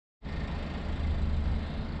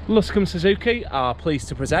Luscombe Suzuki are pleased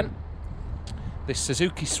to present this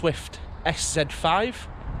Suzuki Swift SZ5,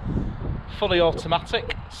 fully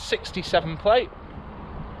automatic, 67 plate.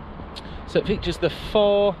 So it features the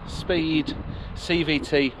 4-speed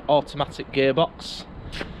CVT automatic gearbox.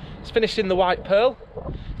 It's finished in the white pearl,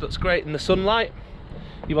 looks great in the sunlight.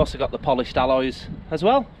 You've also got the polished alloys as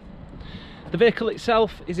well. The vehicle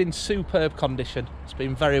itself is in superb condition. It's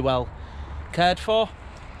been very well cared for.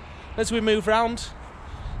 As we move around,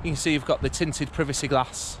 you can see you've got the tinted privacy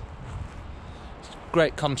glass.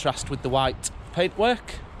 Great contrast with the white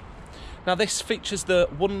paintwork. Now this features the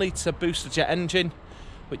 1 litre Boosterjet engine,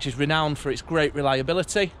 which is renowned for its great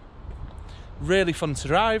reliability. Really fun to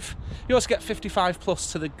drive. You also get 55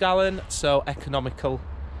 plus to the gallon, so economical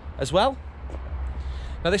as well.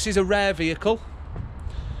 Now this is a rare vehicle,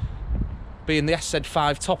 being the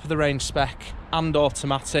SZ5 top of the range spec and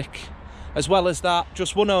automatic. As well as that,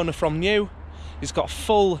 just one owner from new. It's got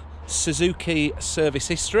full Suzuki service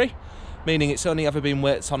history, meaning it's only ever been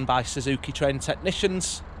worked on by Suzuki trained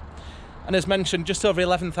technicians. And as mentioned, just over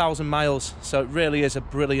 11,000 miles, so it really is a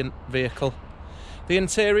brilliant vehicle. The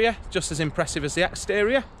interior, just as impressive as the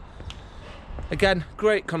exterior. Again,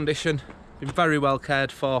 great condition, been very well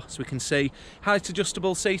cared for, as we can see. Height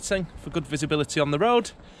adjustable seating for good visibility on the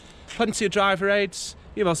road. Plenty of driver aids.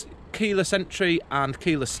 You've also keyless entry and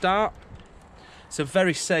keyless start. It's a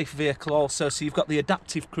very safe vehicle also, so you've got the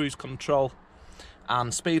adaptive cruise control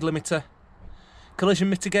and speed limiter, collision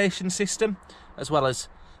mitigation system, as well as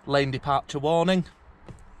lane departure warning.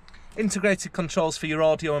 Integrated controls for your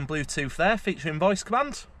audio and Bluetooth there, featuring voice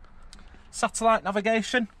command. Satellite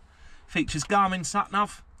navigation, features Garmin Sat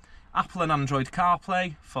Nav, Apple and Android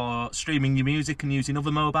CarPlay for streaming your music and using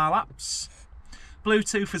other mobile apps.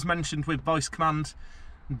 Bluetooth as mentioned with voice command,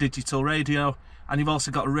 digital radio, and you've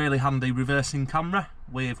also got a really handy reversing camera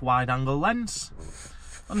with wide angle lens.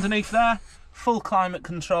 Underneath there, full climate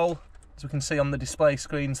control, as we can see on the display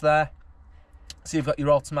screens there. So you've got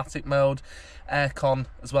your automatic mode, aircon,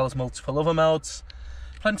 as well as multiple other modes.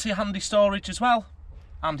 Plenty of handy storage as well,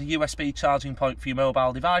 and a USB charging point for your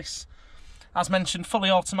mobile device. As mentioned, fully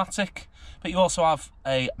automatic, but you also have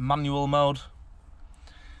a manual mode.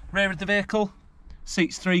 Rear of the vehicle,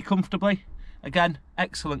 seats 3 comfortably. Again,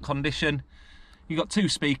 excellent condition. You've got 2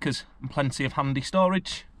 speakers and plenty of handy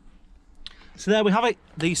storage. So there we have it,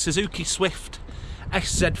 the Suzuki Swift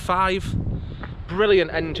SZ5.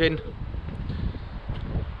 Brilliant engine.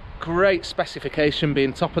 Great specification,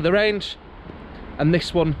 being top of the range. And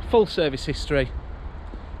this one, full service history,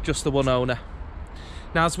 just the one owner.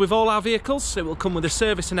 Now, as with all our vehicles, it will come with a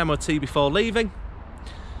service and MOT before leaving.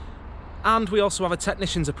 And we also have a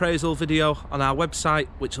technician's appraisal video on our website,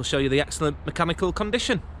 which will show you the excellent mechanical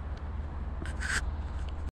condition.